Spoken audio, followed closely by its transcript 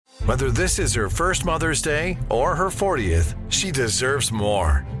Whether this is her first Mother's Day or her 40th, she deserves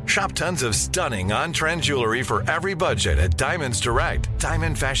more. Shop tons of stunning on-trend jewelry for every budget at Diamonds Direct.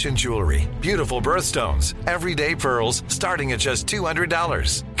 Diamond fashion jewelry, beautiful birthstones, everyday pearls starting at just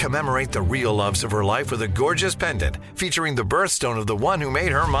 $200. Commemorate the real loves of her life with a gorgeous pendant featuring the birthstone of the one who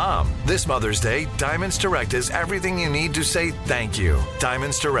made her mom. This Mother's Day, Diamonds Direct is everything you need to say thank you.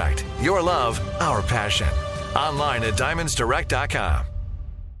 Diamonds Direct. Your love, our passion. Online at diamondsdirect.com.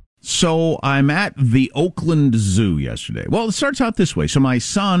 So I'm at the Oakland Zoo yesterday. Well, it starts out this way. So my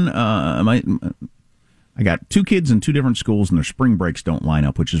son, I got two kids in two different schools, and their spring breaks don't line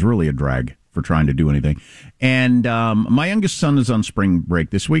up, which is really a drag for trying to do anything. And my youngest son is on spring break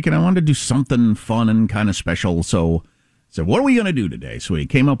this week, and I wanted to do something fun and kind of special. So what are we going to do today? So we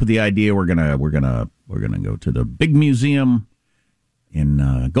came up with the idea we're gonna go to the big museum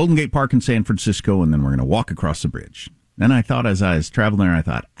in Golden Gate Park in San Francisco, and then we're gonna walk across the bridge. Then I thought, as I was traveling there, I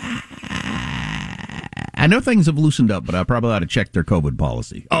thought, I know things have loosened up, but I probably ought to check their COVID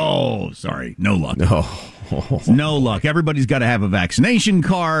policy. Oh, sorry. No luck. No luck. Everybody's got to have a vaccination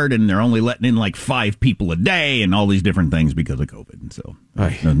card, and they're only letting in like 5 people a day and all these different things because of COVID. And so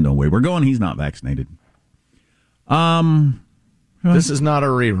no way we're going. He's not vaccinated. This is not a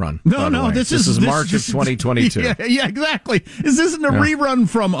rerun. No, this is March of 2022. Yeah, exactly. This isn't a rerun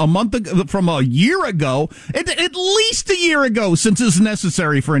from a month ago, from a year ago. At least a year ago, since it's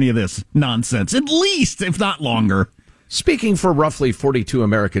necessary for any of this nonsense. At least, if not longer. Speaking for roughly 42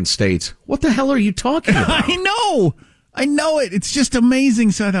 American states, what the hell are you talking about? I know it. It's just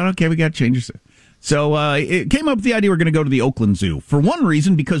amazing. So I thought, okay, we got to change this. So it came up with the idea we're going to go to the Oakland Zoo. For one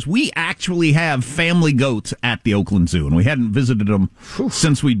reason, because we actually have family goats at the Oakland Zoo, and we hadn't visited them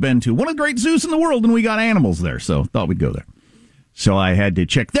since we'd been to one of the great zoos in the world, and we got animals there, so thought we'd go there. So I had to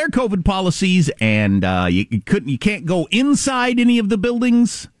check their COVID policies, and you can't go inside any of the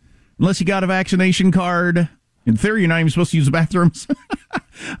buildings unless you got a vaccination card. In theory, you're not even supposed to use the bathrooms.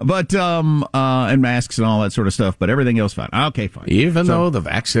 But, and masks and all that sort of stuff, but everything else fine. Okay, fine. Even though the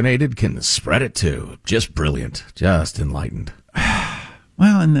vaccinated can spread it too. Just brilliant. Just enlightened.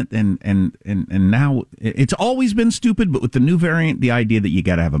 Well, and now it's always been stupid, but with the new variant, the idea that you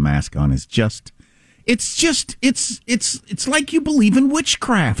got to have a mask on is just, it's like you believe in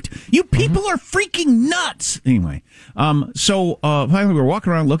witchcraft. You people are freaking nuts. Anyway, so finally we're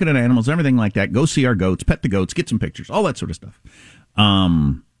walking around looking at animals, everything like that. Go see our goats, pet the goats, get some pictures, all that sort of stuff.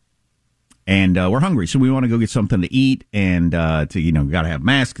 And we're hungry, so we want to go get something to eat, and got to have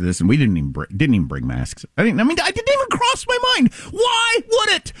masks. And we didn't even bring masks. I didn't even cross my mind. Why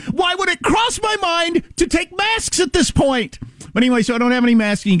would it cross my mind to take masks at this point? But anyway, so I don't have any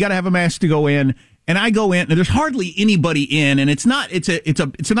masks, and you got to have a mask to go in. And I go in, and there's hardly anybody in, and it's not an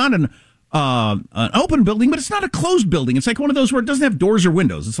open building, but it's not a closed building. It's like one of those where it doesn't have doors or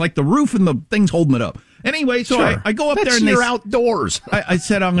windows. It's like the roof and the thing's holding it up. Anyway, so sure. I go up there and you're outdoors. I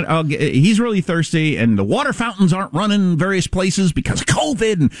said, he's really thirsty, and the water fountains aren't running in various places because of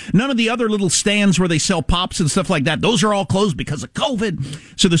COVID, and none of the other little stands where they sell pops and stuff like that, those are all closed because of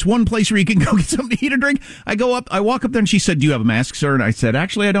COVID. So this one place where you can go get something to eat or drink, I walk up there, and she said, "Do you have a mask, sir?" And I said,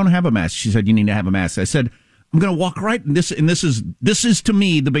 "Actually, I don't have a mask." She said, "You need to have a mask." I said, "I'm going to walk right," and this is to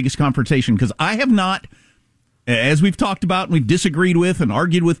me the biggesse confrontation, because I have not, as we've talked about and we've disagreed with and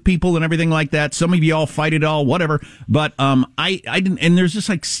argued with people and everything like that. Some of you all fight it all, whatever. But I didn't. And there's this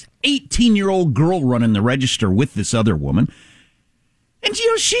like 18-year-old girl running the register with this other woman. And,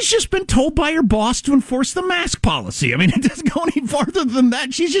 she's just been told by her boss to enforce the mask policy. I mean, it doesn't go any farther than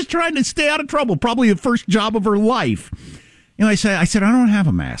that. She's just trying to stay out of trouble, probably the first job of her life. I said, I don't have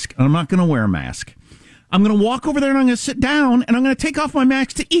a mask, and I'm not going to wear a mask. I'm going to walk over there, and I'm going to sit down, and I'm going to take off my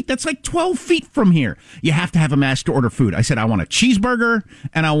mask to eat. That's like 12 feet from here. You have to have a mask to order food. I said, I want a cheeseburger,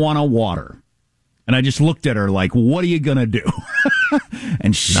 and I want a water. And I just looked at her like, what are you going to do?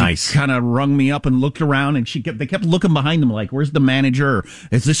 And she kind of rung me up and looked around, and they kept looking behind them like, where's the manager? Or,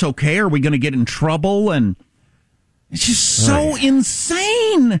 is this okay? Are we going to get in trouble? And it's just so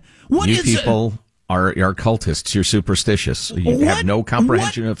insane. You people are cultists. You're superstitious. You have no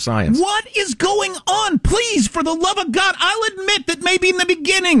comprehension of science. What is going on? Please, for the love of God, I'll admit that maybe in the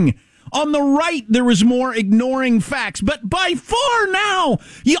beginning, on the right, there was more ignoring facts. But by far now,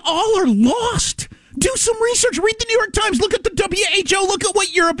 you all are lost. Do some research. Read the New York Times. Look at the WHO. Look at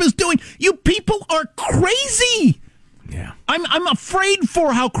what Europe is doing. You people are crazy. Yeah. I'm afraid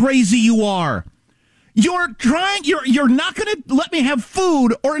for how crazy you are. You're not going to let me have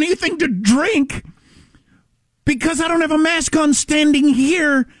food or anything to drink because I don't have a mask on standing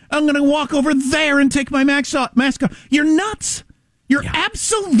here. I'm going to walk over there and take my mask off. You're nuts. You're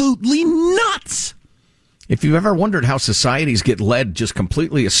absolutely nuts. If you've ever wondered how societies get led just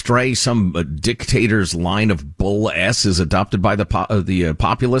completely astray, some dictator's line of bull S is adopted by the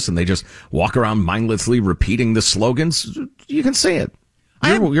populace, and they just walk around mindlessly repeating the slogans, you can see it.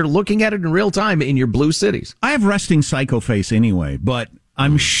 You're looking at it in real time in your blue cities. I have resting psycho face anyway, but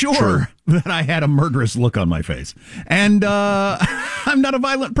I'm sure that I had a murderous look on my face. And I'm not a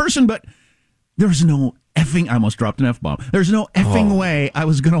violent person, but there's no effing... I almost dropped an F-bomb. There's no effing way I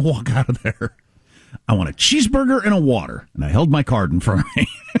was going to walk out of there. I want a cheeseburger and a water. And I held my card in front of me.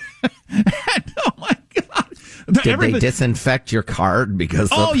 And, oh, my God. Did they disinfect your card because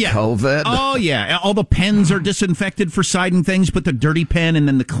of COVID? Oh, yeah. All the pens are disinfected for signing things, but the dirty pen and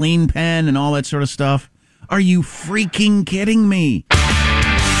then the clean pen and all that sort of stuff. Are you freaking kidding me?